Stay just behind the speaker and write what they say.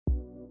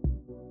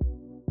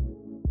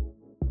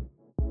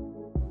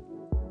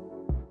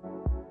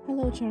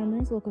Hello,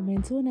 Charmers. Welcome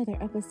into another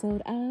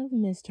episode of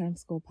Miss Charm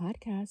School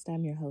Podcast.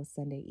 I'm your host,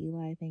 Sunday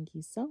Eli. Thank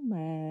you so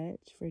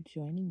much for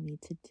joining me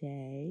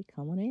today.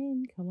 Come on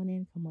in, come on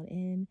in, come on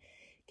in.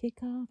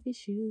 Kick off your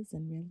shoes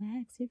and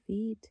relax your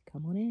feet.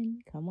 Come on in,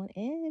 come on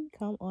in,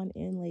 come on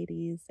in,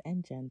 ladies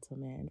and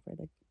gentlemen. For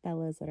the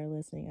fellas that are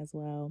listening as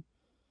well,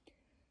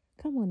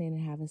 come on in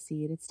and have a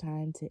seat. It's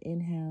time to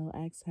inhale,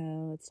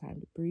 exhale. It's time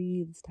to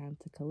breathe. It's time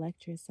to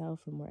collect yourself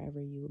from wherever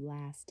you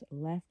last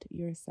left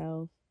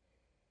yourself.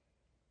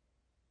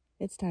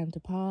 It's time to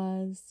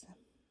pause.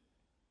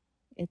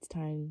 It's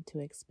time to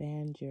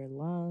expand your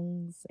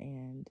lungs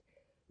and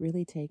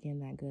really take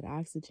in that good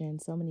oxygen.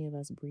 So many of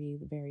us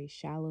breathe very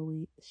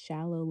shallowly.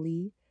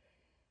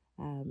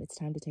 It's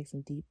time to take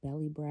some deep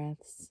belly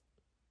breaths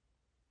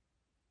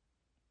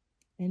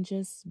and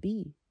just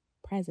be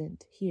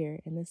present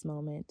here in this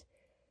moment,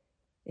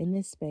 in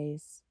this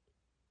space,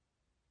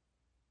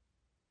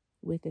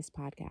 with this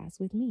podcast,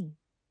 with me.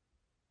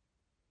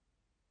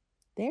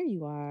 There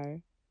you are.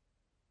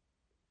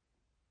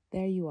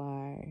 There you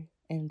are.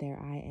 And there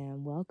I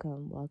am.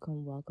 Welcome,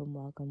 welcome, welcome,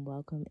 welcome,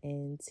 welcome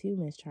into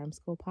Miss Charm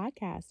School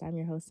Podcast. I'm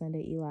your host,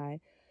 Sunday Eli.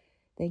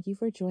 Thank you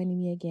for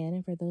joining me again.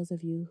 And for those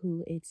of you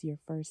who it's your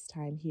first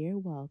time here,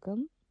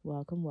 welcome,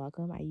 welcome,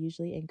 welcome. I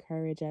usually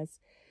encourage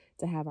us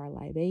to have our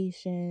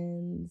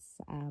libations.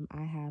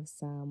 I have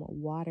some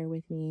water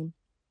with me.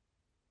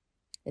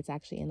 It's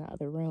actually in the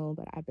other room,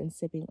 but I've been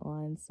sipping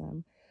on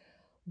some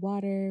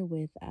water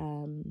with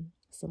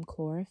some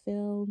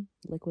chlorophyll,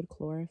 liquid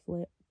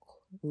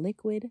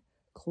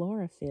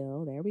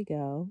chlorophyll, there we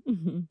go,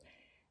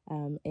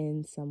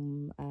 in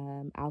some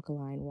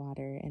alkaline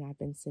water. And I've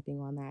been sipping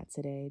on that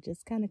today,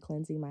 just kind of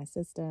cleansing my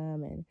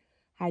system and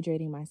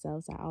hydrating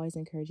myself. So I always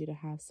encourage you to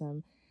have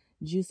some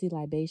juicy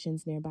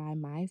libations nearby.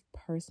 My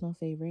personal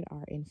favorite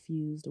are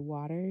infused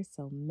water,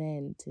 so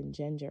mint and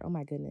ginger. Oh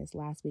my goodness,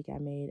 last week I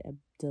made a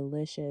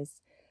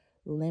delicious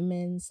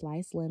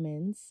sliced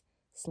lemons,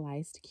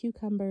 sliced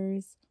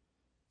cucumbers.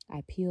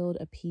 I peeled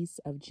a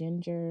piece of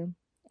ginger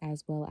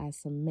as well as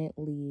some mint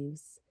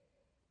leaves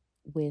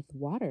with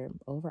water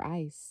over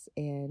ice.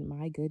 And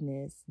my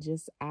goodness,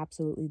 just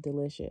absolutely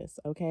delicious.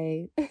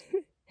 Okay.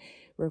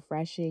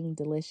 Refreshing,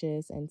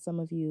 delicious. And some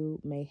of you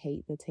may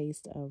hate the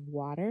taste of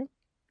water.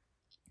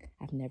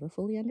 I've never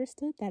fully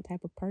understood that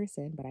type of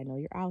person, but I know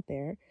you're out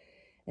there.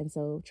 And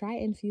so try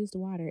infused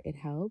water. It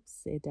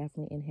helps. It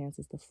definitely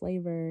enhances the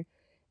flavor.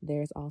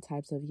 There's all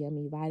types of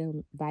yummy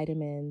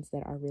vitamins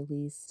that are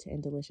released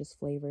and delicious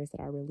flavors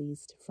that are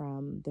released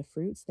from the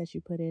fruits that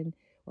you put in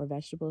or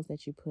vegetables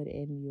that you put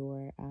in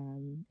your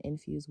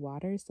infused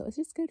water. So it's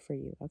just good for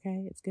you,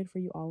 okay? It's good for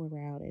you all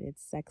around, and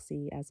it's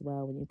sexy as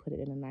well when you put it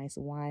in a nice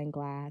wine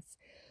glass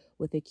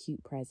with a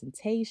cute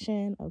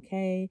presentation,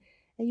 okay?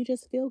 And you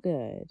just feel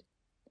good.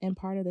 And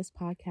part of this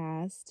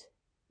podcast,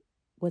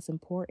 what's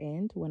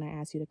important when I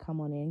ask you to come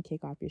on in,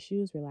 kick off your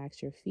shoes,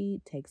 relax your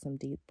feet, take some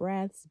deep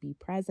breaths, be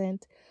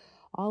present.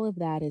 All of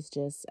that is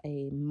just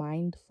a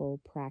mindful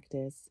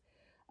practice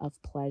of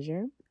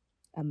pleasure,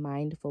 a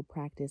mindful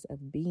practice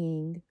of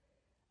being,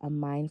 a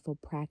mindful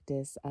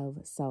practice of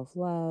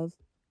self-love,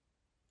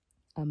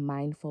 a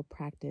mindful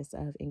practice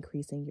of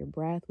increasing your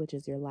breath, which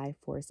is your life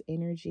force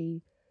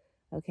energy.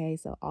 Okay,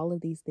 so all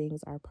of these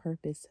things are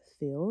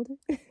purpose-filled,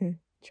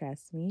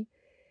 trust me.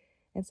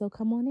 And so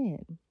come on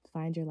in,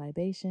 find your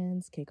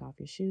libations, kick off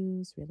your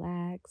shoes,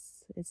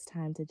 relax. It's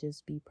time to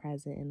just be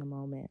present in the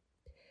moment.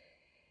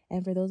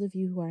 And for those of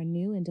you who are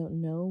new and don't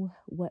know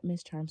what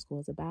Miss Charm School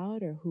is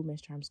about or who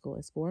Miss Charm School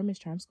is for, Miss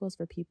Charm School is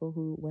for people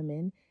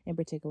women in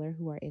particular,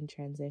 who are in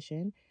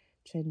transition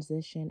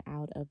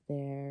out of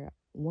their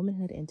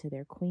womanhood into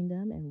their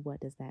queendom. And what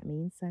does that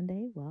mean,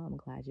 Sunday? Well, I'm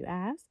glad you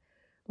asked.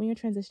 When you're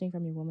transitioning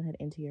from your womanhood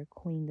into your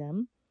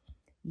queendom,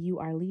 you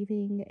are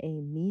leaving a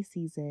me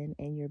season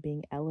and you're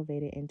being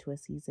elevated into a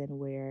season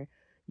where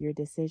your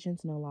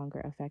decisions no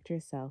longer affect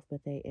yourself,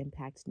 but they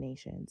impact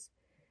nations.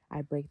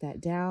 I break that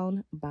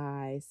down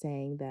by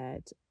saying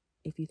that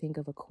if you think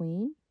of a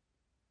queen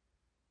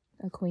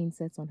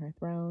sits on her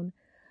throne.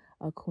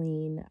 A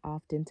queen,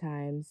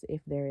 oftentimes,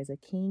 if there is a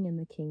king in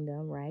the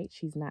kingdom, right,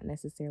 she's not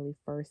necessarily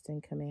first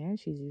in command.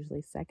 She's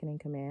usually second in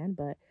command,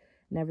 but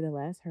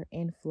nevertheless, her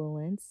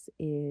influence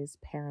is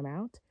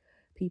paramount.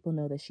 People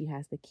know that she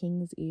has the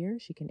king's ear.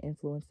 She can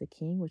influence the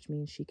king, which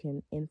means she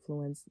can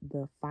influence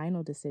the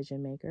final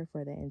decision maker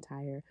for the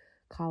entire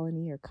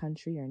colony or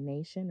country or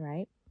nation,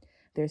 right?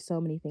 There's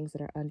so many things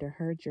that are under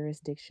her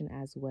jurisdiction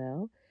as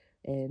well.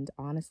 And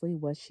honestly,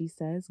 what she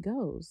says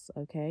goes,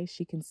 okay?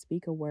 She can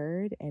speak a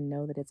word and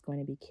know that it's going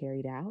to be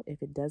carried out.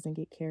 If it doesn't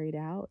get carried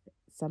out,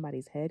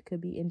 somebody's head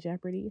could be in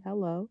jeopardy.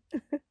 Hello.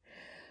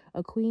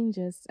 A queen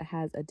just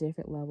has a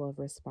different level of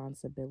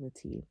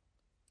responsibility.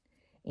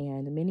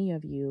 And many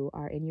of you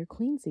are in your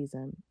queen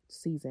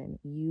season.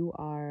 You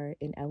are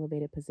in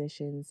elevated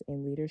positions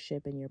in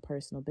leadership in your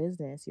personal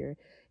business. You're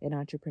in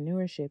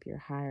entrepreneurship. You're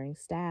hiring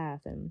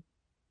staff and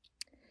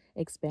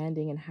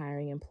expanding and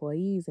hiring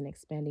employees and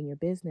expanding your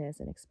business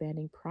and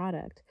expanding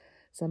product.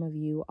 Some of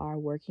you are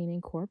working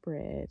in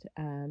corporate,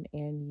 and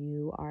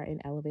you are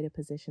in elevated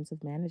positions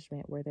of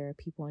management where there are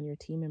people on your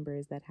team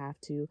members that have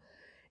to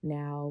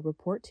now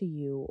report to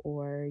you,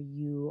 or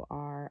you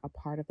are a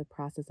part of the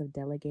process of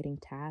delegating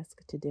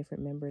tasks to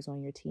different members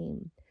on your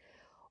team.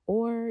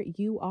 Or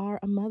you are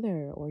a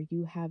mother, or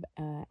you have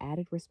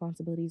added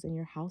responsibilities in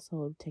your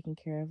household, taking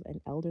care of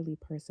an elderly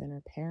person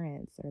or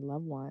parents or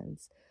loved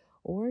ones.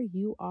 Or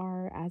you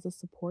are as a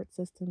support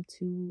system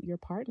to your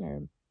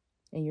partner,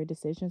 and your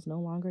decisions no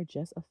longer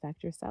just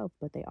affect yourself,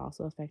 but they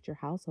also affect your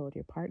household,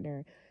 your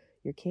partner,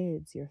 your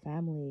kids, your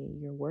family,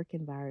 your work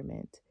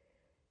environment,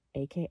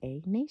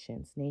 aka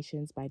nations.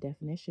 Nations, by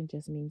definition,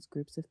 just means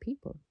groups of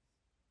people.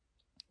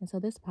 And so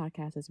this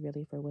podcast is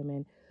really for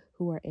women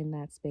who are in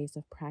that space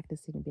of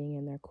practicing being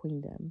in their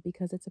queendom,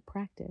 because it's a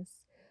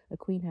practice. A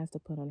queen has to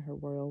put on her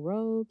royal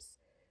robes.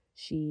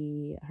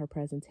 Her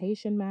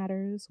presentation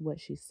matters. What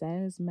she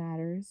says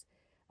matters.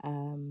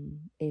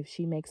 If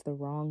she makes the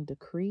wrong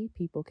decree,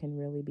 people can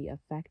really be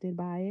affected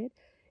by it.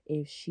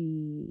 If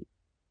she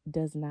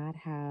does not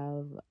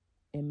have,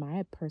 in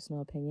my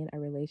personal opinion, a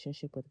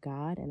relationship with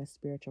God and a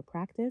spiritual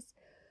practice,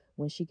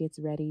 when she gets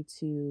ready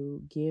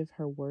to give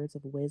her words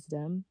of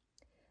wisdom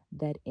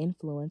that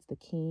influence the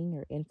king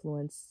or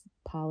influence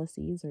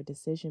policies or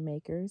decision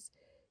makers,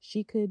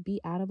 she could be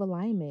out of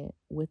alignment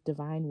with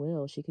divine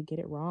will. She could get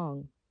it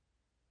wrong.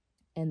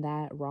 And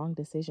that wrong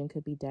decision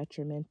could be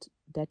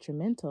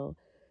detrimental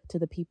to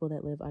the people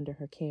that live under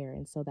her care.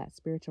 And so that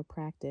spiritual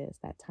practice,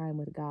 that time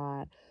with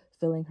God,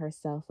 filling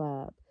herself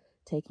up,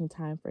 taking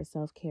time for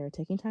self-care,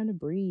 taking time to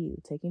breathe,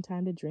 taking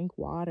time to drink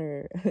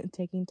water,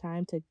 taking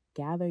time to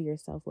gather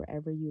yourself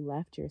wherever you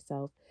left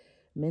yourself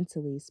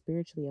mentally,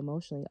 spiritually,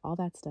 emotionally, all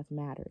that stuff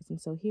matters. And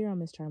so here on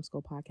Miss Charm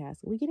School podcast,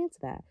 we get into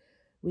that.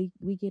 We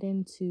get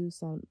into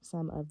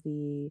some of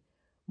the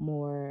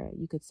more,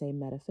 you could say,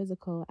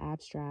 metaphysical,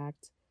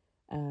 abstract,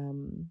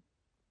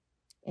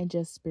 and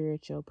just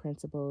spiritual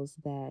principles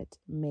that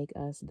make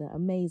us the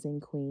amazing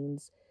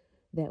queens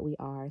that we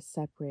are,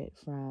 separate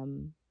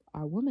from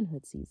our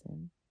womanhood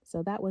season.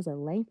 So that was a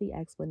lengthy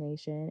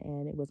explanation,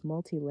 and it was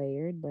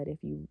multi-layered, but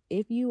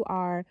if you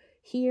are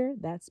here,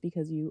 that's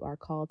because you are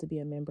called to be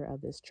a member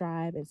of this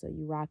tribe, and so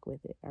you rock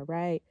with it. All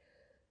right?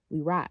 We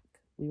rock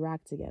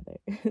together.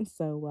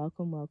 So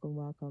welcome, welcome,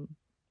 welcome.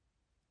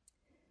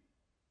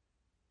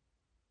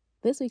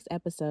 This week's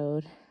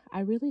episode, I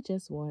really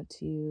just want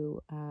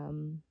to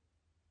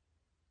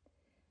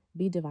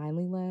be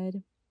divinely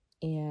led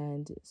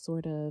and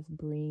sort of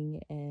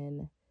bring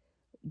in,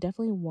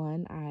 definitely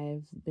one,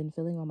 I've been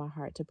feeling on my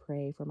heart to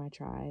pray for my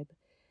tribe.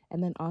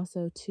 And then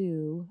also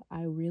two,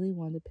 I really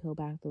want to peel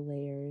back the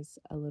layers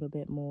a little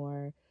bit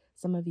more.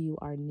 Some of you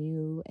are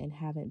new and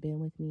haven't been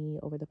with me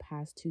over the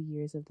past 2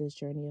 years of this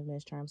journey of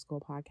Miss Charm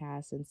School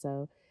podcast. And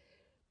so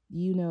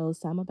you know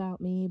some about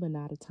me, but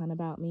not a ton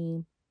about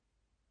me.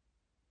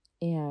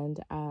 And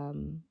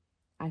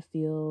I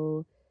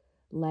feel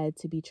led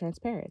to be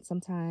transparent.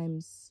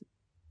 Sometimes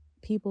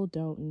people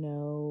don't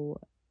know.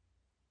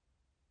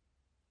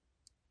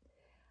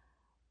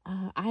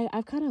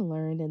 I've kind of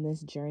learned in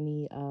this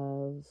journey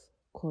of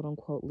quote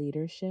unquote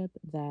leadership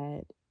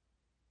that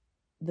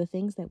the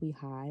things that we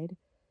hide,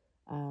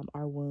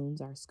 our wounds,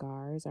 our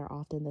scars, are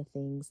often the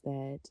things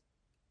that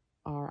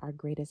are our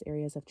greatest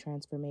areas of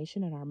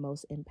transformation and are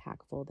most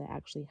impactful, that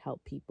actually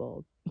help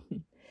people.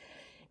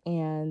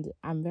 And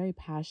I'm very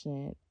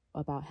passionate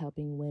about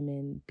helping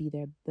women be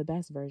the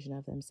best version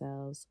of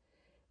themselves,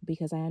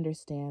 because I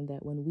understand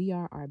that when we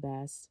are our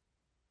best,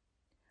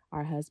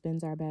 our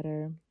husbands are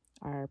better,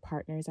 our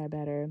partners are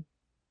better,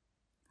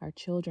 our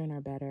children are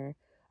better,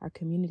 our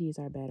communities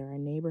are better, our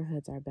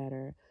neighborhoods are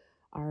better,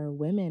 our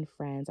women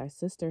friends, our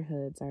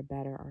sisterhoods are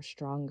better, are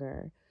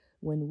stronger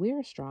when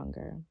we're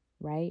stronger,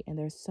 right? And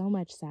there's so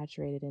much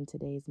saturated in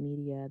today's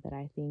media that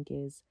I think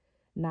is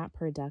not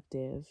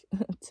productive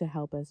to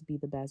help us be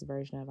the best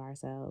version of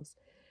ourselves.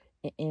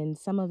 And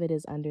some of it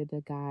is under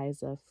the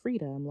guise of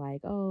freedom,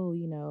 like, oh,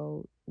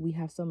 we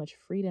have so much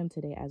freedom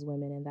today as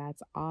women, and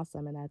that's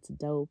awesome and that's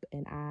dope.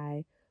 And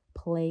I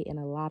play in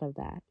a lot of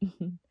that.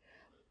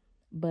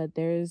 But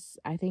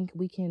I think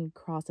we can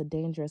cross a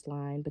dangerous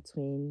line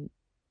between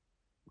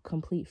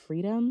complete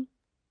freedom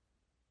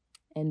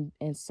and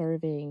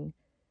serving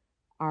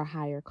our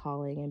higher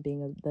calling and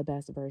being the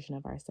best version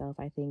of ourselves.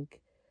 I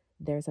think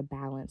there's a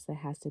balance that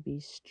has to be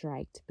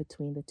striked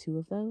between the two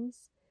of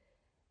those.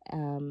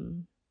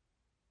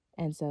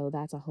 And so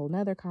that's a whole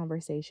nother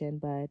conversation,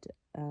 but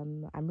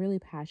I'm really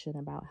passionate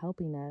about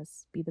helping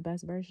us be the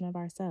best version of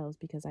ourselves,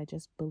 because I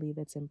just believe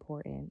it's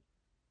important.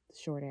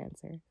 Short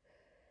answer.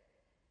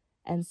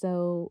 And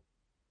so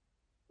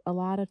a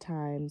lot of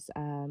times,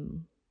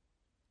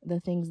 the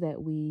things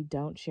that we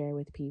don't share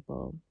with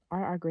people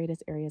are our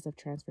greatest areas of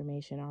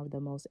transformation, are the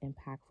most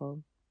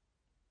impactful.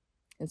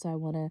 And so I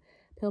want to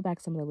peel back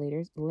some of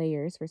the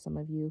layers for some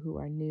of you who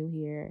are new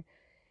here,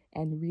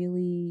 and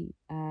really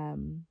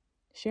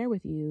share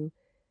with you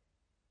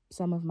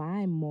some of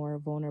my more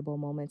vulnerable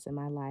moments in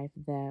my life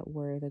that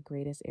were the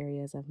greatest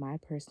areas of my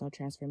personal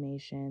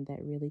transformation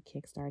that really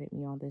kickstarted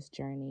me on this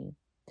journey.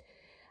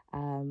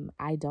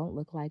 I don't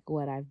look like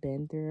what I've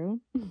been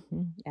through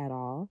at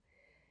all.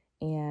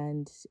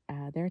 And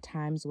there are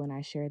times when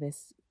I share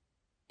this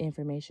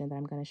information that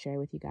I'm going to share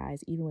with you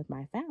guys, even with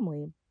my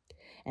family,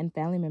 and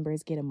family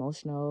members get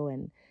emotional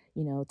and,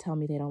 tell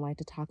me they don't like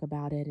to talk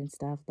about it and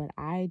stuff. But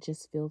I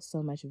just feel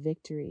so much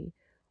victory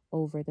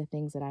over the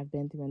things that I've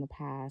been through in the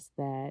past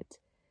that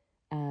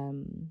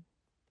um,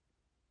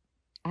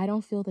 I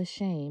don't feel the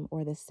shame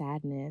or the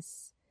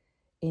sadness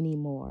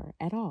anymore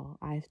at all.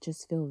 I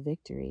just feel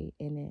victory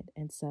in it.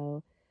 And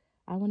so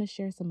I want to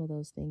share some of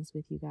those things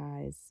with you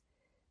guys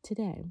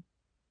today.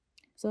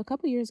 So a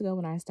couple years ago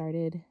when I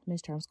started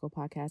Miss Charm School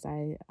podcast,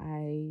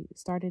 I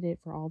started it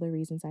for all the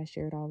reasons I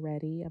shared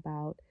already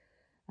about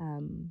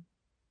um,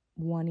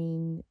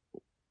 wanting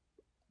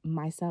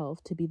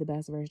myself to be the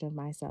best version of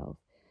myself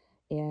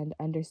and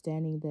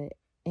understanding the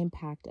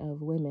impact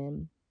of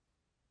women,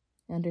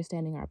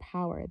 understanding our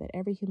power, that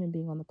every human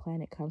being on the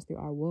planet comes through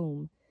our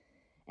womb.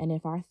 And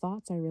if our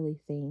thoughts are really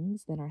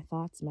things, then our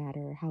thoughts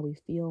matter. How we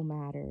feel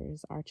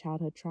matters. Our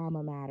childhood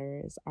trauma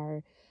matters.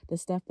 The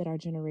stuff that our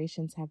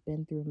generations have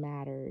been through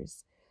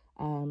matters.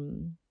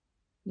 Some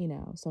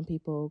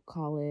people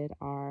call it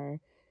our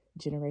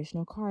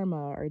generational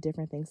karma or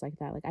different things like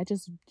that. Like, I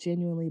just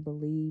genuinely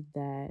believe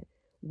that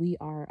we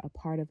are a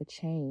part of a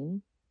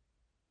chain,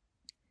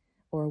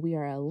 or we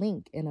are a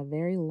link in a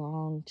very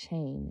long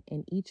chain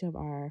in each of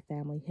our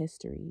family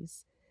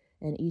histories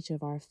and each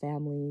of our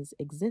family's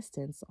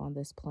existence on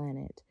this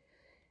planet.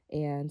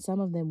 And some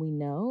of them we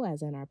know,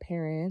 as in our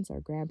parents or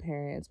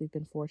grandparents, we've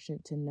been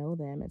fortunate to know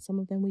them. And some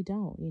of them we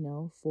don't,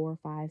 4,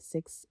 5,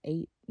 6,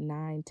 8,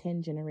 9,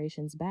 10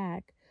 generations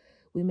back,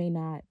 we may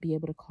not be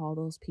able to call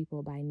those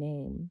people by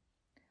name,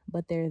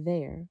 but they're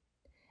there.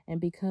 And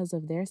because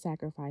of their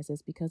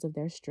sacrifices, because of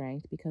their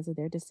strength, because of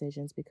their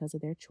decisions, because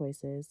of their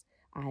choices,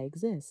 I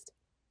exist.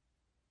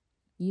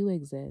 You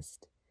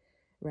exist,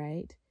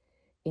 right?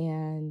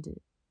 And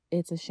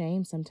it's a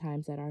shame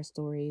sometimes that our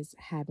stories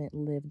haven't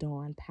lived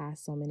on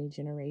past so many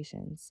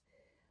generations.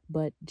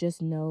 But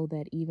just know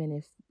that even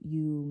if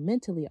you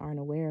mentally aren't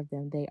aware of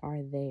them, they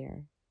are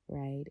there,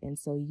 right? And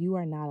so you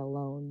are not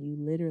alone. You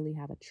literally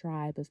have a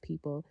tribe of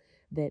people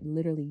that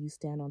literally you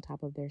stand on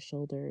top of their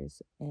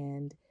shoulders,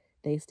 and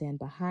they stand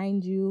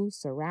behind you,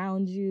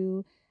 surround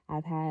you.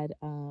 I've had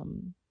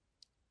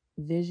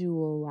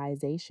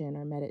visualization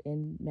or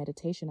in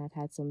meditation, I've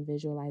had some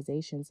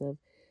visualizations of,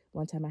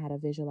 one time I had a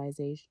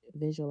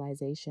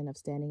visualization of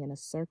standing in a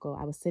circle.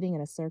 I was sitting in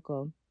a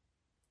circle,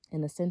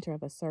 in the center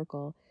of a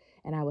circle,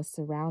 and I was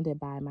surrounded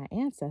by my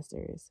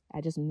ancestors.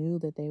 I just knew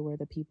that they were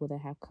the people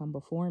that have come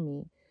before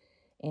me.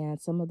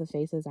 And some of the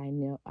faces I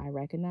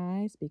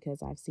recognize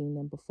because I've seen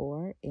them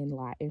before in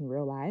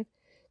real life.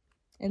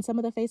 And some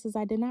of the faces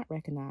I did not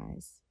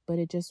recognize. But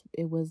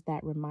it was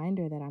that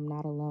reminder that I'm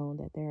not alone,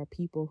 that there are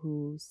people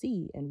who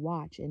see and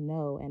watch and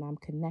know, and I'm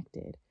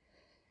connected.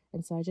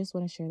 And so I just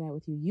want to share that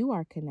with you. You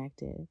are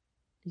connected.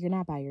 You're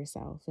not by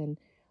yourself. And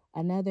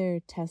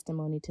another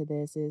testimony to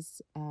this is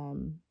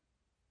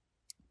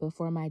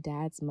before my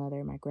dad's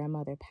mother, my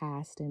grandmother,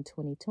 passed in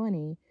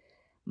 2020,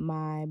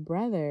 my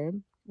brother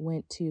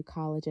went to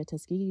college at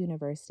Tuskegee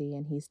University,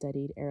 and he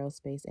studied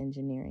aerospace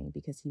engineering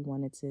because he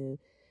wanted to,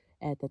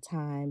 at the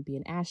time, be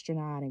an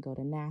astronaut and go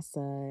to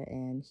NASA,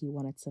 and he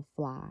wanted to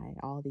fly,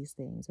 all these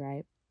things,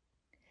 right?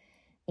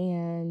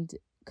 And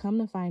come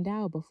to find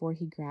out, before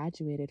he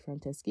graduated from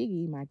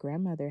Tuskegee, my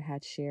grandmother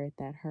had shared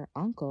that her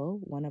uncle,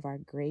 one of our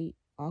great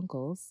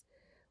uncles,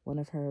 one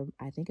of her,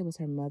 I think it was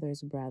her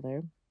mother's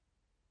brother,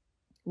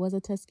 was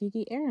a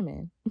Tuskegee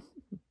Airman.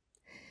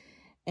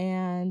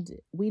 And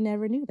we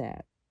never knew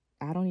that.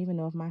 I don't even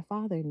know if my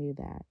father knew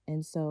that.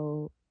 And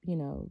so,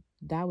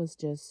 that was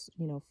just,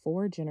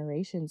 4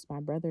 generations. My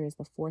brother is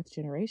the 4th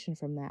generation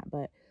from that.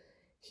 But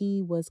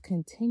he was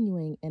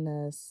continuing in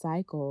a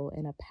cycle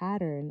and a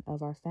pattern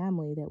of our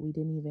family that we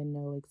didn't even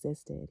know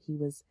existed.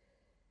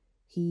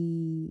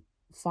 He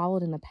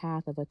followed in the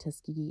path of a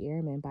Tuskegee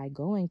Airman by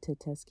going to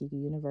Tuskegee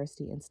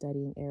University and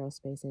studying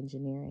aerospace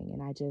engineering.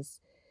 And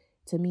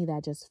to me,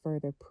 that just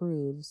further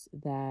proves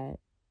that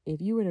if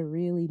you were to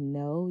really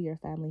know your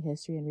family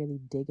history and really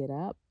dig it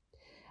up,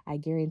 I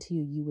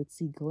guarantee you would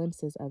see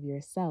glimpses of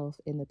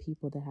yourself in the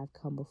people that have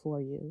come before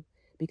you,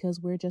 because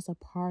we're just a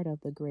part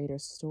of the greater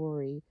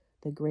story,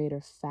 the greater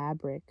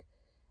fabric.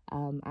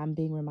 I'm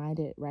being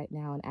reminded right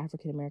now, in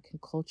African American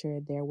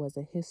culture, there was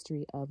a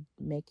history of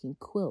making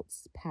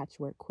quilts,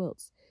 patchwork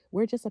quilts.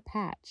 We're just a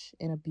patch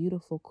in a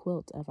beautiful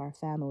quilt of our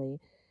family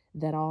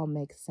that all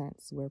makes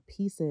sense. We're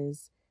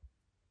pieces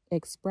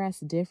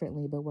expressed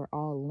differently, but we're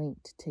all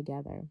linked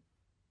together.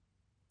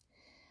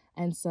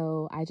 And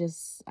so I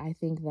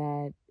think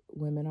that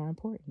women are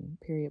important,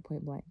 period,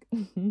 point blank.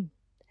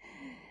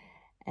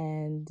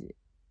 And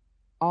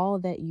all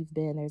that you've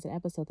been, there's an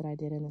episode that I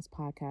did in this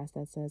podcast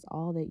that says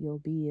all that you'll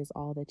be is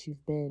all that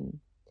you've been,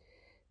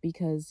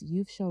 because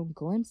you've shown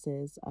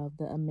glimpses of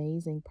the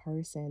amazing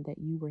person that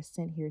you were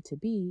sent here to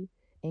be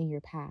in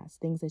your past,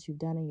 things that you've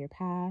done in your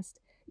past,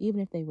 even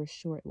if they were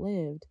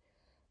short-lived.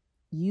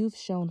 you've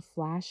shown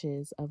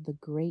flashes of the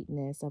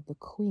greatness of the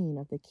queen,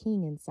 of the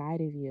king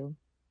inside of you.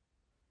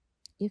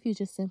 If you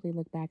just simply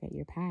look back at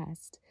your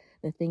past,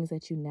 the things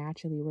that you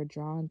naturally were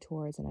drawn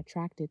towards and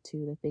attracted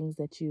to, the things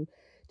that you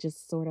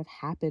just sort of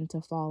happened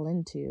to fall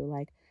into.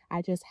 Like,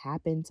 I just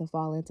happened to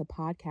fall into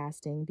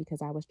podcasting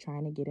because I was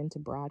trying to get into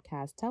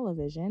broadcast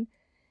television.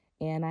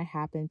 And I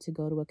happened to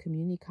go to a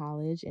community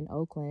college in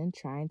Oakland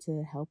trying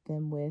to help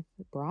them with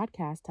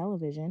broadcast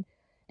television.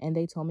 And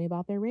they told me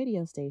about their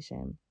radio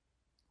station.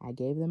 I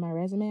gave them my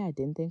resume. I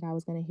didn't think I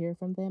was going to hear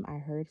from them. I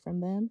heard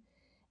from them.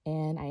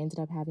 And I ended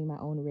up having my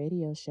own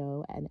radio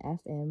show, an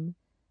FM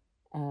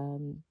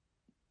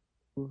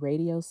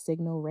radio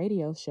signal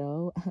radio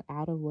show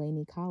out of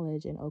Laney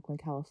College in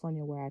Oakland,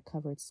 California, where I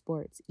covered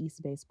sports,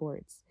 East Bay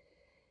sports.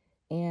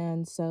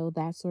 And so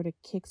that sort of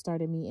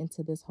kickstarted me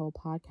into this whole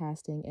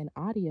podcasting and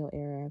audio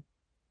era.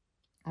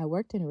 I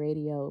worked in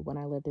radio when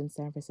I lived in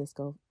San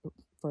Francisco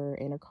for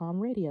Intercom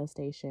radio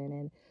station,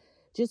 and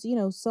just,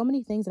 so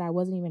many things that I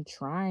wasn't even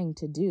trying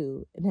to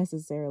do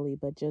necessarily,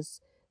 but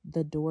just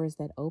the doors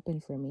that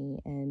opened for me.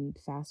 And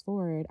fast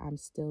forward, I'm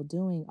still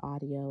doing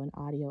audio and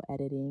audio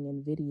editing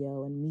and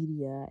video and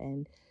media,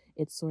 and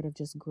it's sort of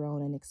just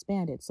grown and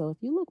expanded. So if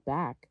you look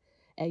back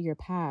at your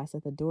past,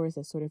 at the doors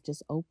that sort of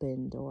just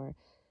opened, or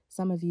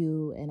some of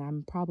you, and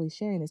I'm probably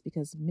sharing this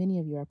because many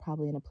of you are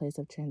probably in a place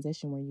of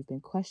transition where you've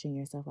been questioning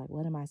yourself, like,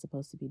 what am I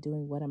supposed to be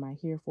doing? What am I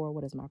here for?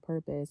 What is my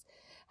purpose?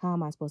 How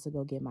am I supposed to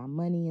go get my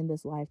money in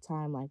this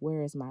lifetime? Like,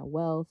 where is my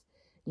wealth?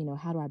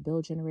 How do I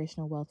build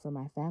generational wealth for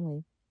my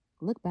family?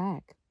 Look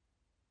back.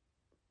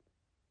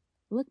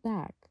 Look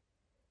back.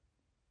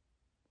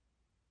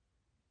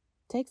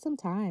 Take some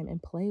time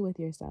and play with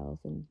yourself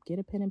and get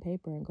a pen and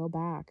paper and go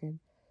back and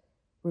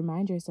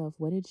remind yourself,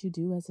 what did you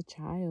do as a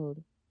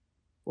child?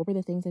 What were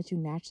the things that you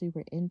naturally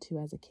were into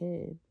as a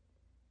kid?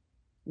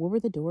 What were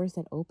the doors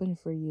that opened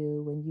for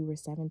you when you were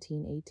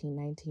 17, 18,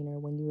 19, or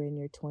when you were in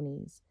your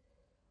 20s?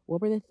 What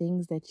were the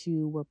things that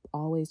you were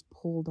always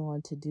pulled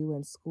on to do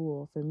in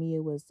school? For me,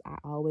 it was,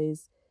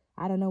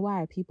 I don't know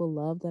why, people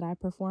loved that I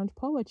performed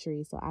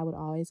poetry. So I would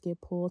always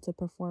get pulled to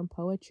perform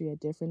poetry at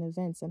different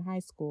events in high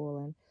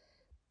school. And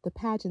the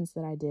pageants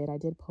that I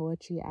did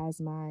poetry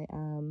as my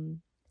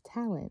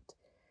talent.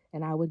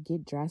 And I would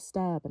get dressed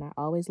up, and I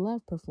always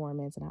loved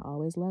performance, and I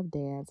always loved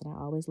dance, and I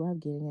always loved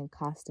getting in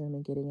costume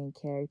and getting in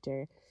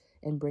character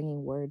and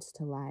bringing words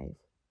to life.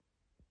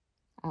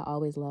 I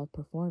always loved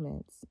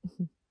performance.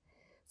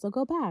 So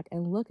go back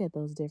and look at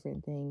those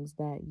different things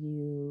that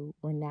you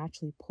were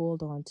naturally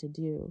pulled on to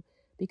do,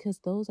 because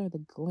those are the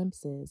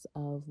glimpses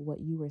of what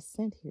you were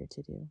sent here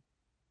to do.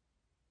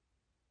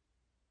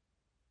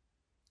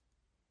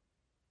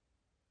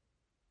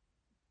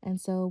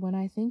 And so when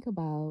I think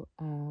about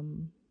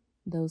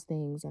those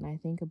things, and I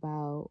think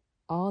about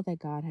all that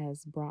God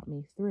has brought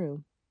me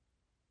through,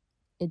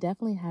 it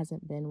definitely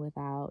hasn't been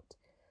without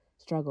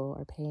struggle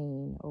or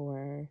pain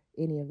or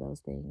any of those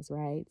things,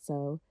 right?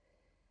 So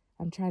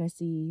I'm trying to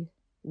see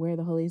where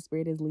the Holy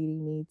Spirit is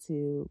leading me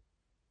to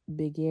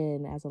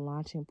begin as a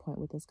launching point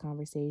with this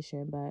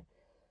conversation. But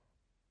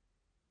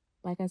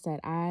like I said,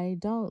 I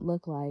don't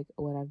look like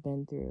what I've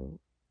been through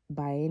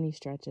by any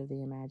stretch of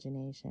the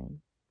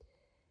imagination.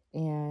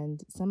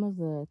 And some of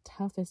the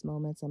toughest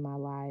moments in my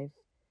life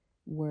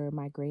were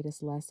my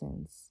greatest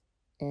lessons.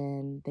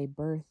 And they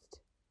birthed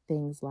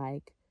things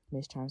like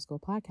Miss Charm School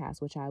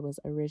podcast, which I was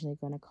originally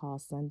going to call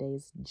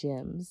Sunday's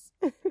Gems.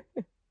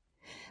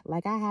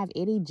 Like, I have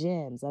any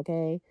gems,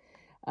 okay?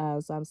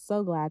 So I'm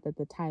so glad that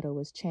the title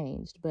was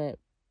changed. But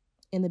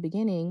in the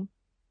beginning,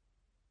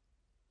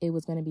 it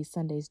was going to be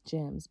Sunday's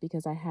Gems,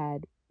 because I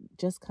had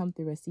just come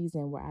through a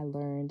season where I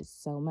learned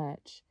so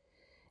much.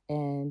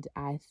 And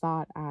I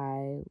thought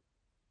I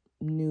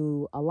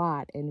knew a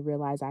lot and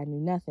realized I knew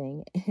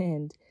nothing,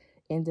 and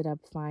ended up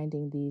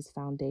finding these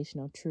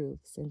foundational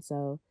truths. And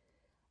so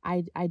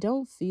I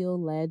don't feel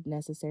led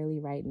necessarily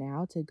right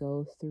now to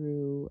go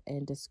through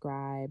and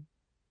describe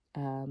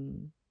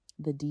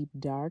the deep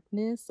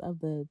darkness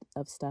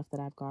of stuff that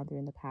I've gone through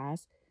in the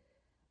past.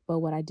 But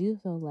what I do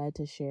feel led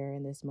to share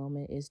in this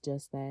moment is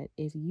just that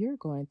if you're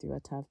going through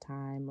a tough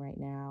time right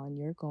now, and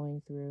you're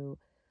going through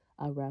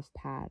a rough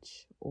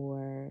patch,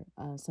 or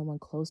someone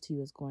close to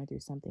you is going through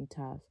something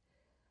tough,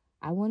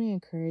 I want to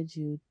encourage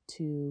you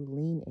to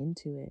lean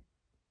into it.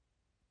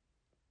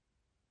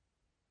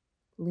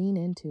 Lean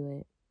into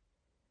it.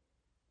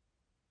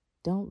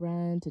 Don't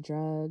run to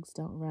drugs.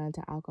 Don't run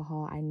to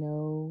alcohol. I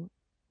know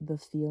the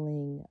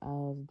feeling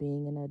of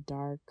being in a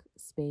dark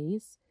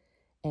space,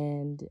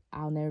 and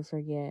I'll never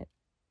forget.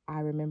 I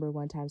remember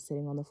one time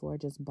sitting on the floor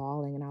just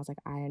bawling, and I was like,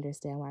 I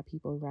understand why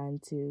people run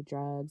to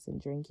drugs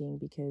and drinking,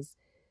 because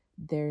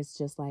there's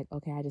just like,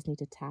 okay, I just need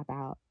to tap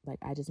out. Like,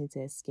 I just need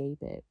to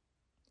escape it.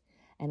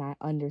 And I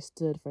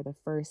understood for the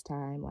first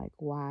time, like,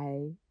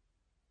 why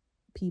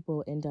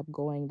people end up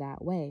going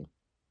that way.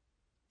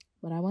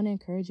 But I want to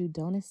encourage you,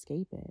 don't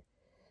escape it.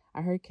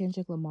 I heard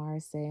Kendrick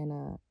Lamar say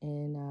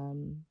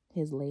in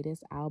his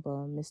latest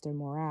album, Mr.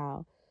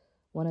 Morale,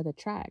 one of the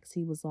tracks,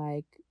 he was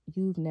like,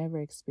 you've never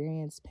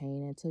experienced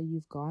pain until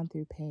you've gone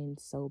through pain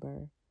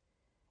sober.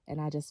 And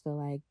I just feel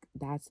like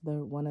that's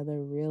one of the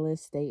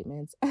realest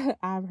statements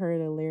I've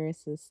heard a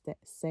lyricist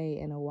say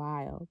in a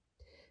while.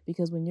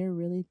 Because when you're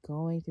really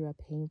going through a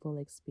painful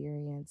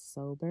experience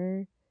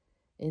sober,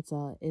 it's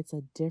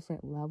a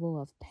different level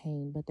of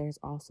pain, but there's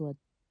also a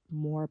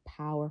more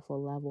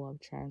powerful level of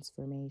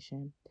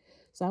transformation.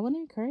 So I want to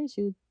encourage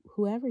you,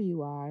 whoever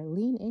you are,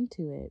 lean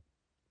into it.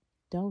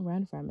 Don't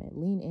run from it.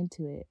 Lean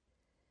into it.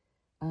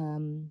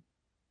 And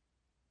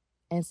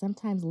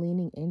sometimes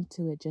leaning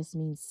into it just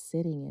means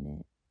sitting in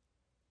it.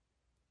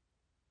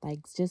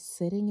 Like just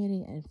sitting in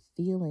it,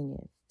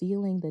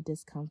 feeling the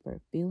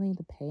discomfort, feeling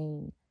the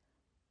pain,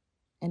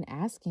 and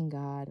asking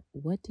God,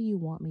 what do you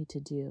want me to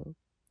do?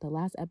 The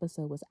last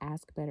episode was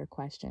Ask Better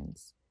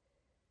Questions.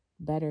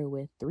 Better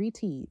with 3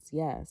 T's,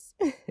 yes.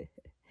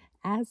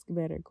 Ask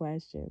better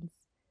questions.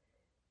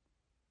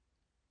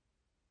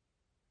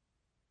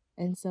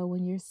 And so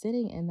when you're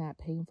sitting in that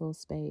painful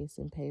space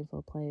and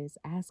painful place,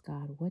 ask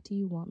God, what do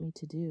you want me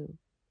to do?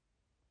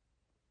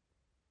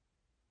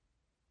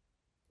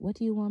 What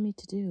do you want me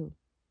to do?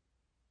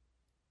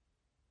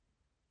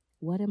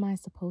 What am I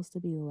supposed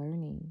to be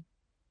learning?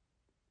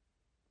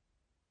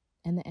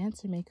 And the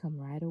answer may come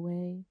right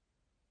away.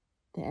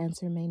 The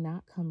answer may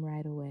not come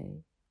right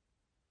away.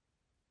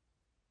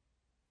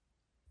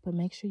 But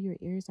make sure your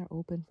ears are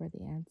open for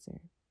the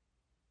answer.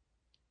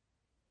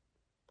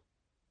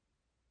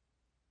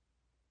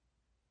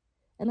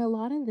 And a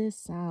lot of this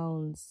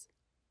sounds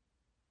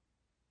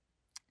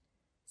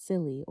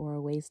silly or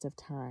a waste of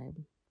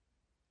time.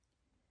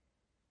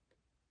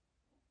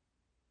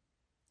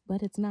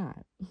 But it's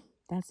not.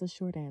 That's the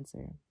short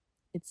answer.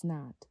 It's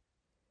not.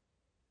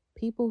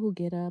 People who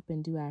get up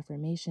and do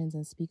affirmations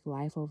and speak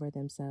life over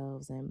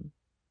themselves, and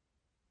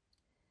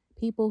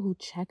people who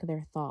check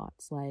their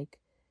thoughts, like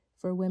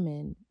for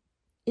women,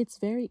 it's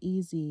very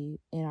easy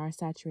in our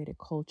saturated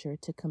culture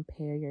to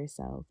compare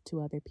yourself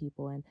to other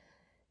people. And,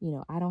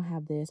 I don't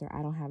have this or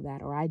I don't have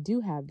that, or I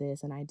do have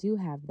this and I do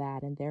have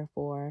that. And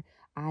therefore,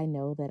 I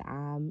know that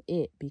I'm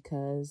it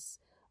because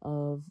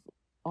of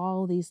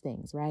all these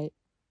things, right?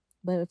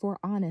 But if we're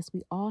honest,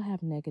 we all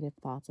have negative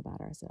thoughts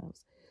about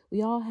ourselves.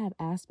 We all have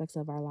aspects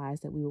of our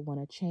lives that we would want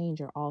to change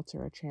or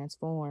alter or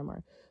transform,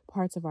 or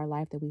parts of our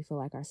life that we feel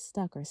like are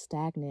stuck or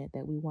stagnant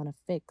that we want to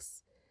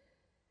fix,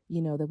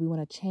 that we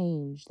want to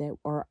change, that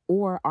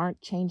or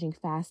aren't changing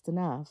fast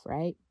enough,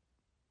 right?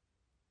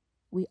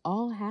 We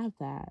all have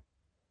that.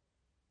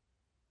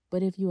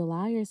 But if you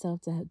allow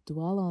yourself to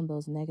dwell on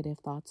those negative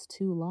thoughts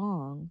too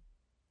long,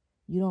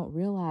 you don't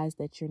realize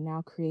that you're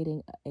now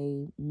creating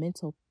a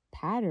mental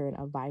pattern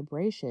of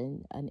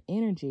vibration, an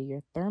energy.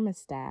 Your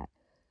thermostat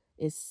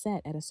is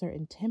set at a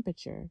certain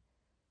temperature.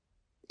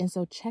 And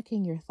so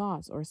checking your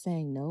thoughts or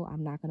saying, no,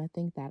 I'm not going to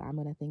think that. I'm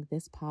going to think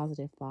this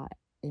positive thought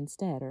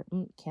instead, or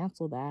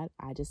cancel that.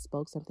 I just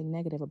spoke something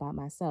negative about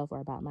myself or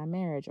about my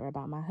marriage or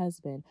about my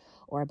husband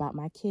or about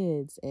my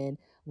kids. And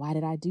why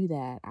did I do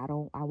that? I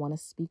want to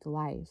speak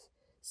life.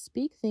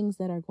 Speak things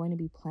that are going to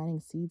be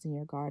planting seeds in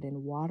your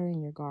garden, watering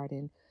your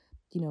garden,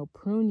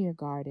 prune your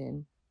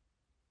garden.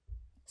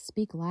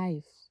 Speak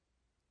life.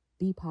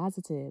 Be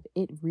positive.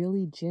 It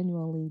really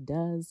genuinely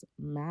does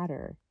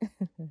matter.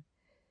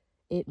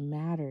 It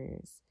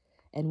matters.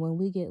 And when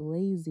we get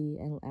lazy,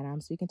 and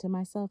I'm speaking to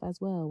myself as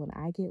well, when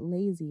I get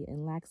lazy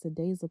and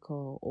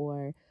lackadaisical,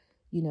 or,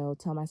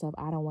 tell myself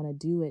I don't want to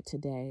do it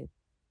today,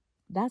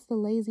 that's the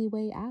lazy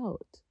way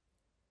out.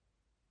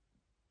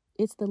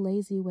 It's the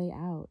lazy way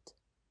out.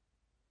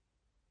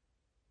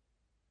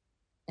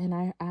 And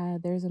I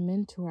there's a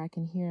mentor I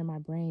can hear in my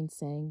brain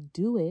saying,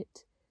 do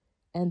it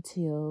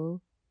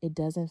until it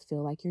doesn't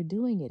feel like you're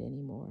doing it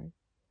anymore.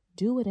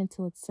 Do it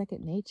until it's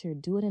second nature.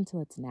 Do it until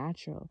it's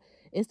natural.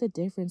 It's the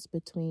difference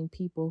between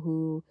people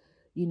who,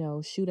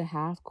 shoot a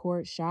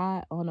half-court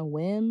shot on a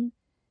whim.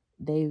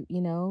 They,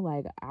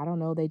 I don't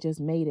know, they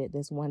just made it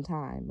this one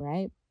time,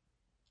 right?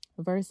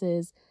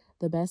 Versus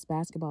the best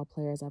basketball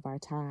players of our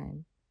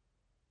time,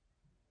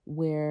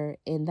 where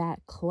in that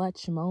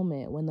clutch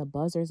moment when the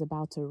buzzer's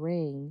about to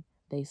ring,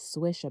 they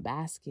swish a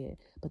basket.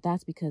 But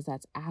that's because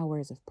that's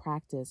hours of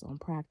practice on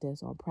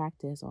practice on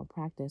practice on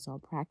practice on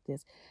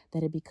practice,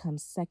 that it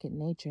becomes second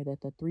nature,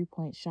 that the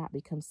 3-point shot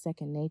becomes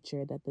second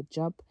nature, that the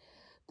jump,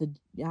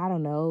 I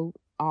don't know,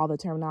 all the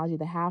terminology,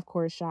 the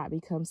half-court shot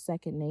becomes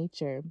second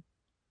nature,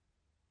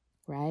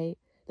 right?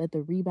 That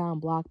the rebound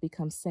block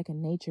becomes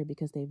second nature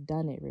because they've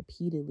done it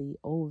repeatedly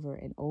over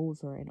and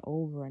over and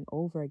over and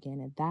over again.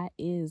 And that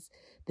is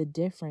the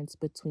difference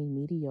between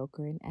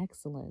mediocre and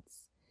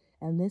excellence.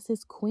 And this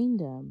is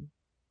queendom.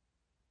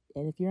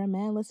 And if you're a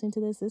man listening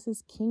to this, this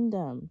is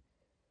kingdom.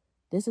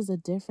 This is a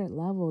different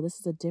level. This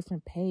is a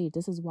different page.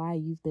 This is why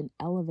you've been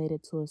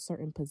elevated to a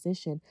certain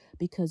position,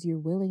 because you're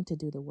willing to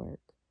do the work,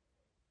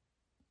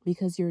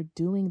 because you're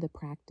doing the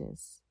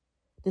practice.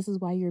 This is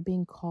why you're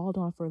being called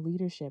on for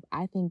leadership.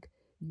 I think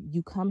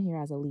you come here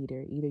as a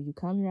leader. Either you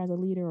come here as a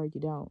leader or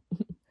you don't.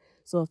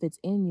 So if it's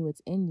in you,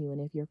 it's in you. And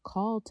if you're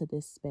called to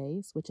this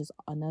space, which is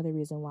another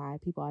reason why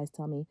people always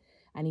tell me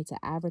I need to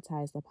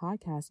advertise the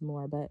podcast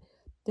more, but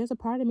there's a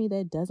part of me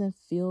that doesn't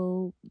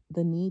feel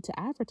the need to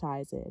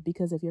advertise it,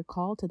 because if you're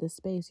called to this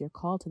space, you're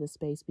called to the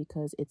space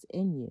because it's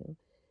in you.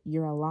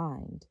 You're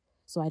aligned.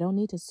 So I don't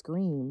need to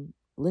scream,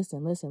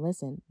 listen, listen,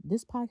 listen.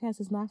 This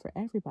podcast is not for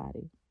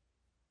everybody.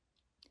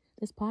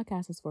 This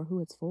podcast is for who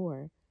it's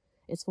for.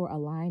 It's for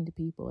aligned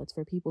people. It's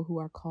for people who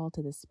are called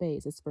to this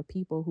space. It's for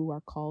people who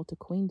are called to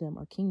queendom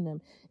or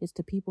kingdom. It's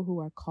to people who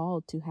are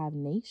called to have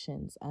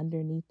nations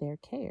underneath their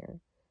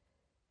care.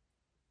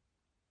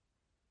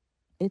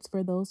 It's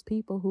for those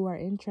people who are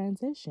in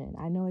transition.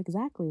 I know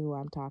exactly who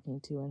I'm talking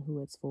to and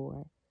who it's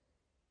for.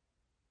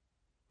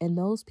 And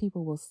those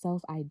people will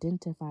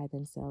self-identify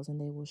themselves and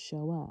they will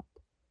show up.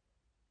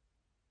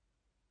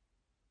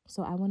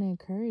 So I want to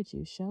encourage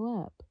you, show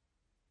up.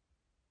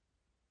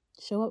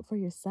 Show up for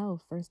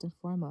yourself first and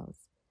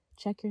foremost.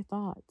 Check your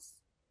thoughts.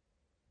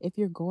 If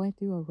you're going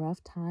through a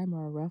rough time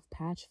or a rough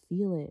patch,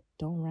 feel it.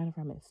 Don't run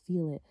from it.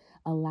 Feel it.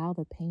 Allow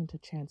the pain to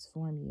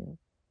transform you.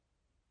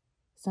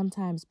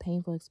 Sometimes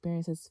painful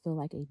experiences feel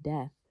like a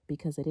death,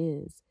 because it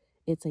is.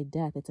 It's a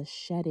death. It's a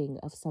shedding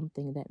of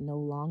something that no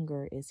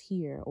longer is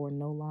here, or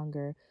no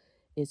longer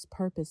is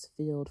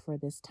purpose-filled for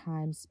this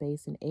time,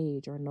 space, and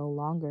age, or no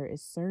longer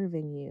is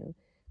serving you.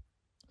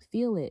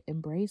 Feel it.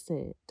 Embrace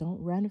it.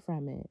 Don't run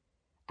from it.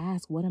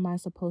 Ask, what am I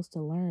supposed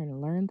to learn?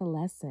 Learn the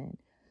lesson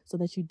so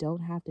that you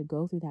don't have to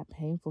go through that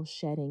painful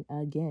shedding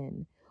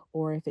again.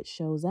 Or if it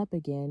shows up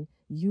again,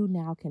 you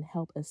now can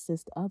help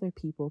assist other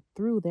people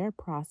through their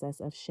process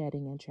of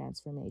shedding and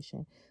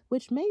transformation,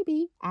 which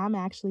maybe I'm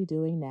actually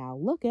doing now.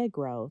 Look at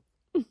growth.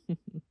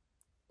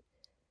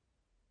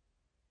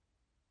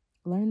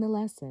 Learn the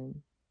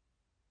lesson.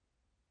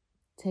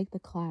 Take the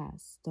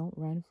class. Don't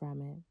run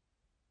from it.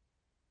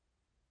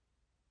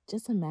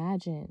 Just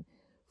imagine,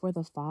 for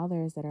the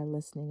fathers that are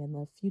listening and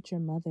the future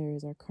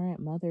mothers or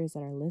current mothers that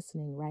are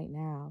listening right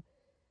now,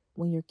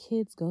 when your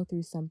kids go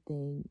through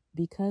something,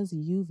 because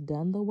you've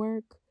done the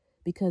work,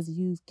 because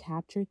you've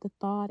captured the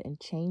thought and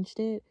changed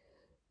it,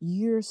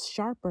 you're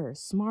sharper,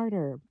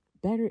 smarter,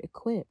 better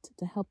equipped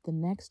to help the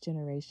next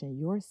generation,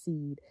 your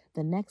seed,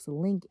 the next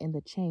link in the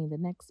chain, the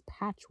next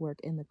patchwork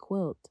in the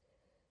quilt,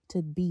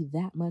 to be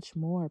that much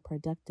more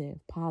productive,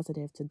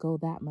 positive, to go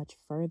that much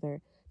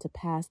further, to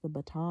pass the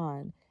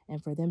baton,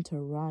 and for them to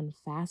run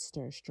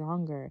faster,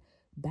 stronger,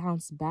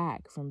 bounce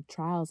back from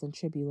trials and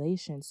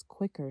tribulations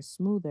quicker,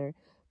 smoother,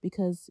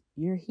 because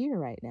you're here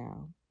right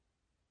now.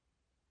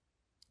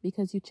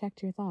 Because you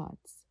checked your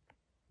thoughts.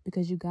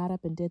 Because you got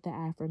up and did the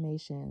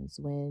affirmations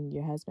when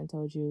your husband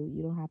told you,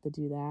 you don't have to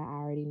do that. I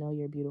already know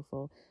you're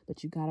beautiful.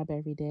 But you got up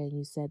every day and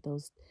you said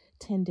those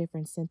 10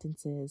 different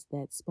sentences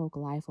that spoke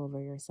life over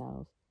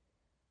yourself.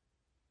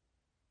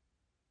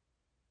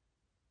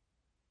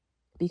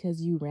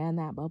 Because you ran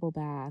that bubble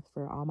bath,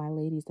 for all my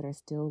ladies that are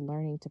still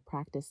learning to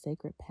practice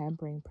sacred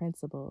pampering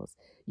principles.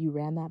 You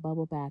ran that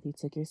bubble bath. You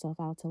took yourself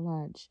out to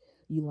lunch.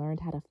 You learned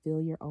how to fill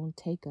your own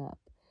take up.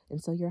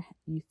 And so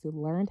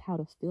learned how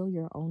to fill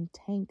your own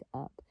tank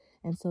up.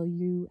 And so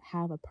you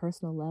have a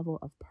personal level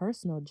of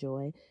personal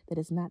joy that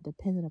is not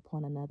dependent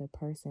upon another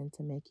person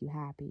to make you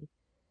happy.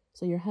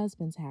 So your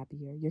husband's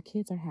happier. Your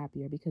kids are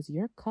happier because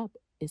your cup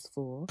is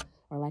full.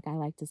 Or like I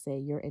like to say,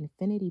 your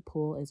infinity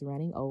pool is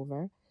running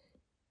over.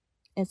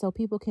 And so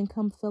people can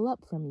come fill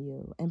up from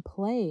you and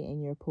play in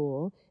your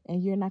pool,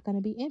 and you're not going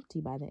to be empty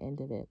by the end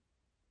of it,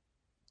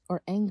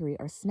 or angry,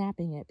 or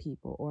snapping at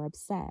people, or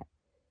upset,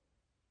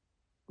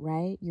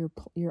 right?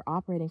 You're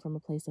operating from a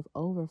place of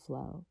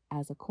overflow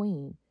as a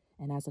queen.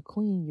 And as a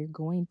queen, you're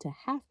going to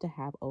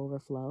have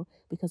overflow,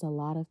 because a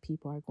lot of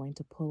people are going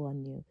to pull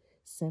on you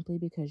simply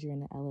because you're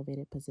in an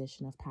elevated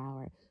position of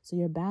power. So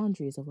your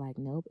boundaries of like,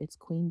 nope, it's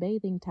queen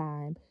bathing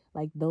time.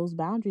 Like, those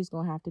boundaries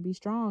going to have to be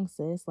strong,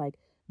 sis. Like,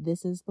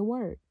 this is the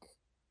work.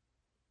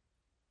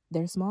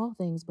 They're small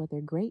things, but they're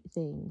great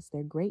things.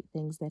 They're great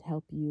things that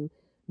help you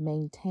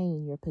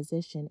maintain your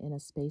position in a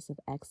space of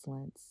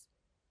excellence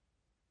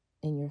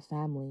in your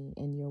family,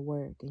 in your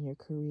work, in your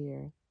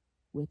career,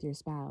 with your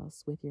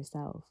spouse, with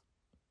yourself.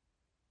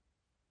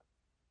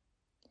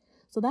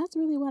 So that's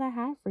really what I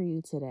have for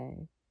you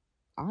today.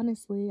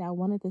 Honestly, I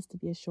wanted this to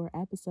be a short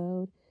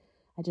episode.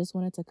 I just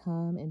wanted to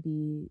come and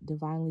be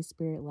divinely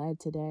spirit-led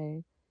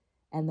today.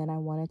 And then I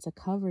wanted to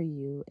cover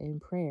you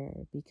in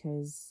prayer,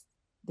 because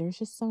there's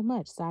just so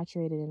much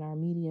saturated in our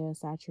media,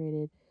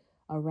 saturated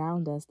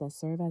around us, that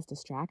serve as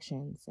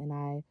distractions. And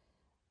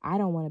I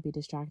don't want to be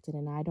distracted,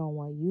 and I don't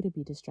want you to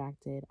be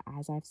distracted.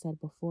 As I've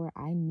said before,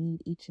 I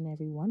need each and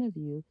every one of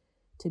you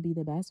to be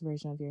the best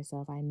version of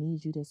yourself. I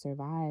need you to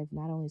survive.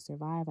 Not only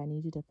survive, I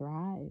need you to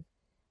thrive.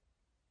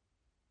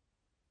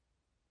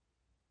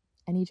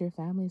 I need your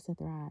families to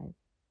thrive.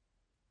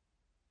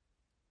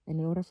 And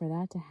in order for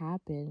that to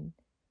happen,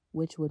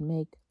 which would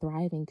make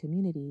thriving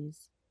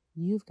communities,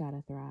 you've got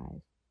to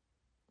thrive.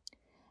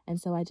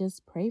 And so I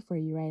just pray for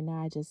you right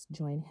now. I just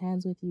join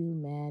hands with you,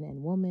 man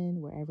and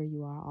woman, wherever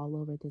you are all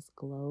over this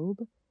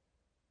globe.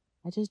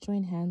 I just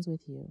join hands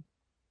with you.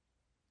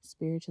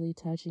 spiritually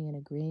touching and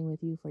agreeing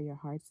with you for your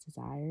heart's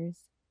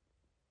desires,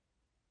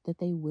 that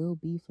they will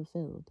be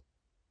fulfilled.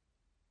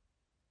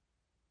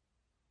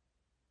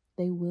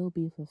 They will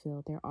be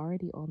fulfilled. They're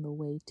already on the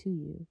way to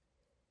you.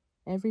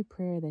 Every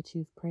prayer that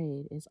you've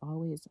prayed is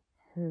always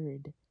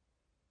heard.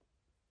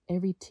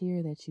 Every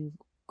tear that you've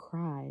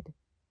cried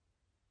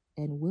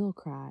and will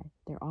cry,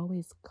 they're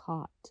always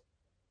caught.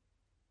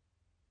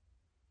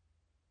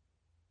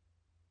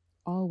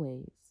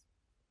 Always.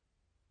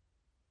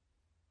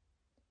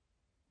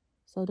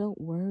 So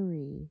don't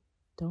worry,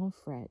 don't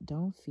fret,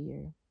 don't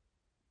fear.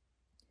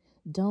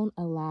 Don't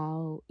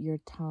allow your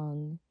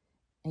tongue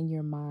and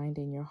your mind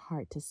and your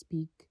heart to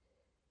speak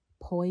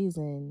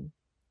poison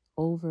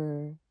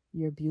over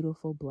your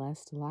beautiful,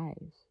 blessed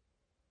life.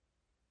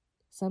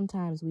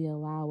 Sometimes we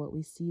allow what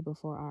we see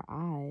before our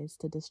eyes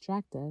to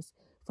distract us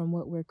from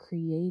what we're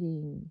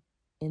creating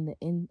in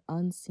the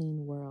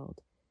unseen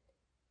world.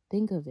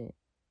 Think of it.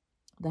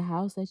 The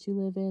house that you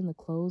live in, the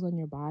clothes on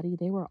your body,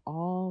 they were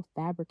all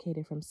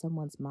fabricated from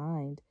someone's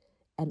mind,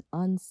 an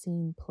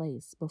unseen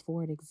place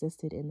before it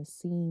existed in the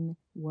seen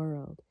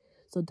world.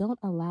 So don't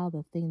allow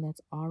the thing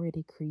that's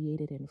already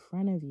created in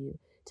front of you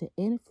to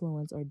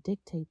influence or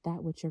dictate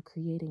that which you're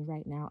creating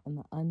right now in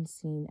the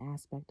unseen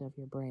aspect of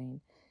your brain.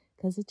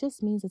 Because it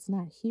just means it's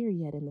not here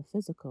yet in the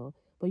physical,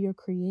 but you're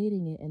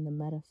creating it in the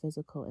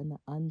metaphysical, in the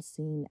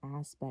unseen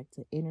aspect,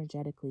 to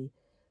energetically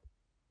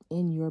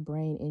in your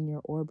brain, in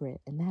your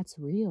orbit. And that's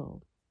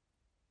real.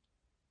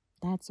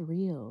 That's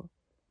real.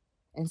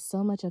 And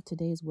so much of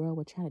today's world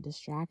would try to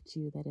distract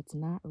you that it's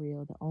not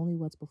real, that only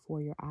what's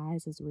before your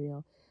eyes is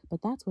real.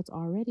 But that's what's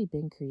already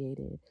been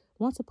created.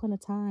 Once upon a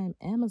time,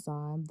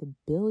 Amazon, the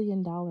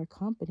billion-dollar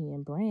company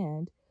and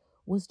brand,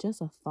 was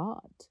just a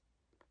thought.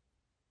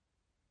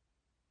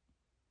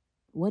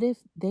 What if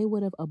they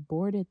would have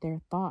aborted their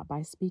thought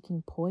by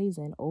speaking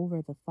poison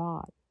over the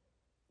thought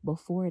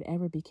before it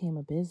ever became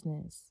a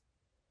business?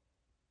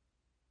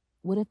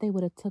 What if they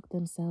would have took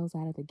themselves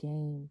out of the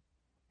game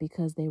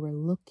because they were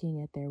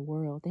looking at their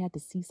world? They had to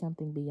see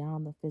something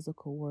beyond the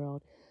physical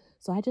world.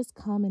 So I just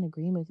come in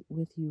agreement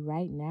with you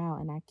right now,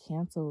 and I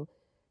cancel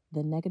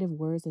the negative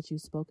words that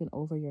you've spoken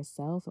over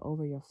yourself,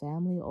 over your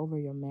family, over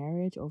your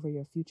marriage, over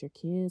your future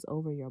kids,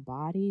 over your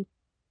body,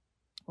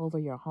 over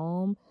your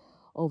home,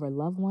 over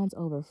loved ones,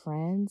 over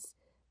friends,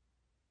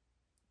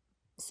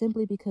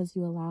 simply because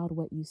you allowed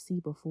what you see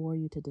before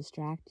you to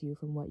distract you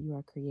from what you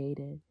are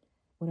created.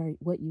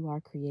 What you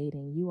are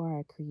creating. You are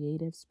a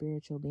creative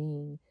spiritual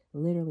being,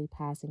 literally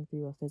passing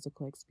through a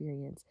physical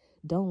experience.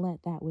 Don't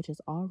let that which is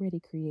already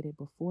created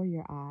before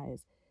your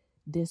eyes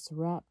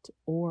disrupt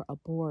or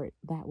abort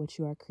that which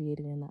you are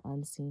creating in the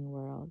unseen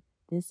world.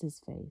 This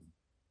is faith.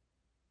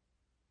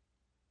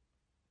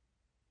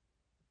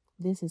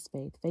 This is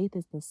faith. Faith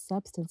is the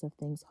substance of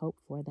things hoped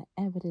for, the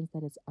evidence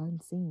that is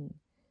unseen.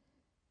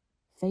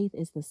 Faith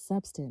is the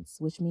substance,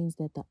 which means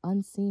that the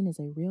unseen is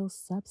a real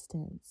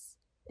substance.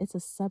 It's a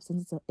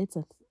substance, it's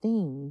a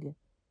thing,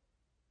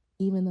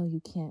 even though you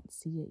can't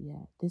see it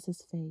yet. This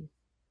is faith.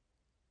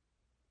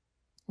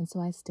 And so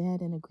I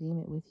stand in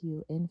agreement with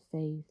you in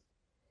faith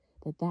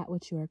that that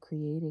which you are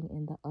creating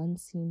in the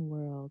unseen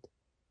world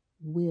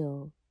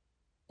will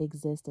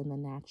exist in the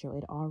natural.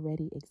 It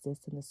already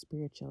exists in the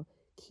spiritual.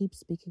 Keep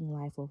speaking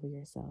life over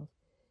yourself.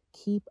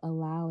 Keep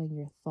allowing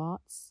your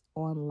thoughts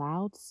on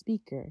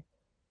loudspeaker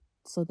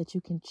so that you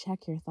can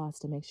check your thoughts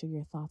to make sure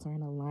your thoughts are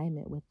in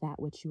alignment with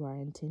that which you are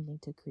intending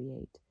to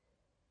create.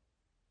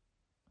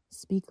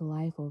 Speak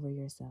life over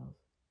yourself.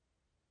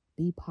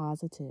 Be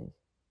positive.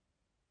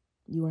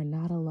 You are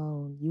not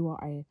alone. You are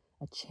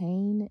a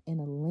chain and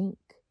a link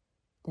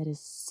that is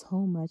so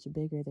much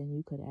bigger than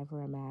you could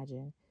ever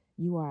imagine.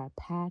 You are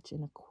a patch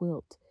and a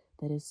quilt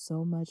that is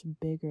so much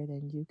bigger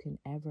than you can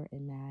ever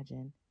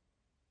imagine.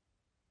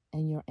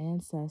 And your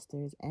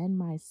ancestors and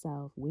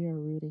myself, we are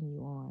rooting you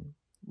on.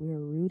 We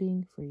are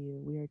rooting for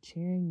you. We are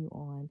cheering you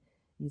on.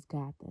 You've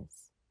got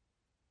this.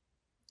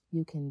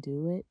 You can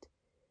do it.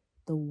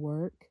 The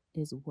work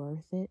is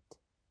worth it.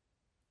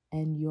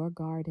 And your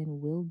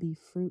garden will be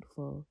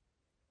fruitful.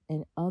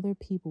 And other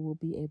people will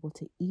be able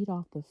to eat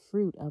off the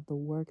fruit of the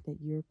work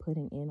that you're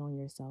putting in on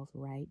yourself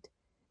right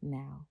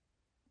now.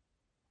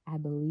 I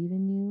believe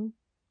in you.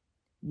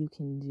 You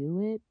can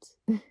do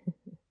it.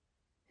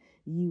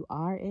 You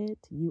are it.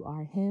 You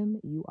are him.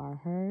 You are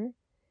her.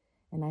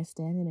 And I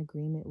stand in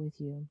agreement with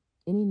you.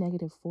 Any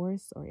negative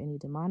force or any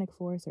demonic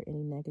force or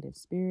any negative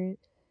spirit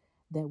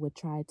that would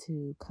try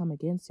to come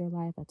against your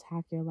life,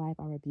 attack your life,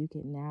 I rebuke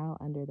it now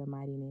under the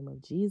mighty name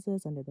of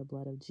Jesus, under the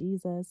blood of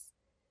Jesus.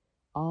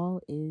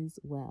 All is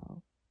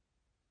well.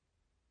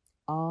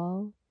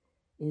 All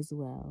is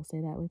well.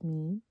 Say that with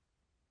me.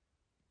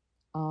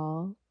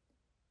 All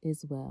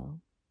is well.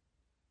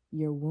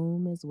 Your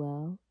womb is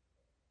well.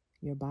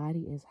 Your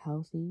body is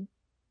healthy.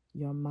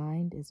 Your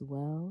mind is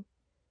well.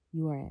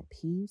 You are at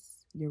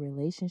peace. Your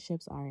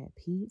relationships are at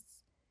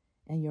peace.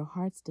 And your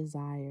heart's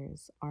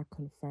desires are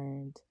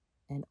confirmed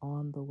and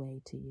on the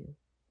way to you.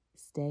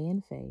 Stay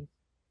in faith.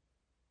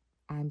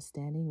 I'm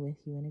standing with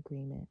you in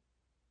agreement.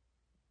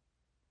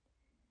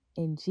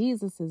 In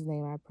Jesus'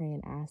 name, I pray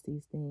and ask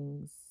these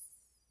things.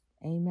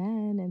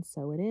 Amen. And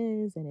so it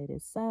is, and it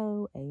is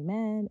so.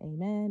 Amen,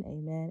 amen,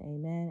 amen,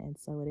 amen. And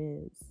so it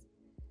is.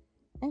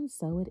 And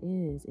so it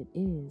is. It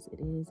is. It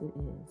is. It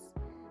is.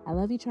 I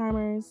love you,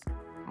 Charmers.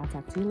 I'll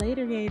talk to you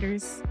later,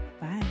 Gators.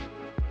 Bye.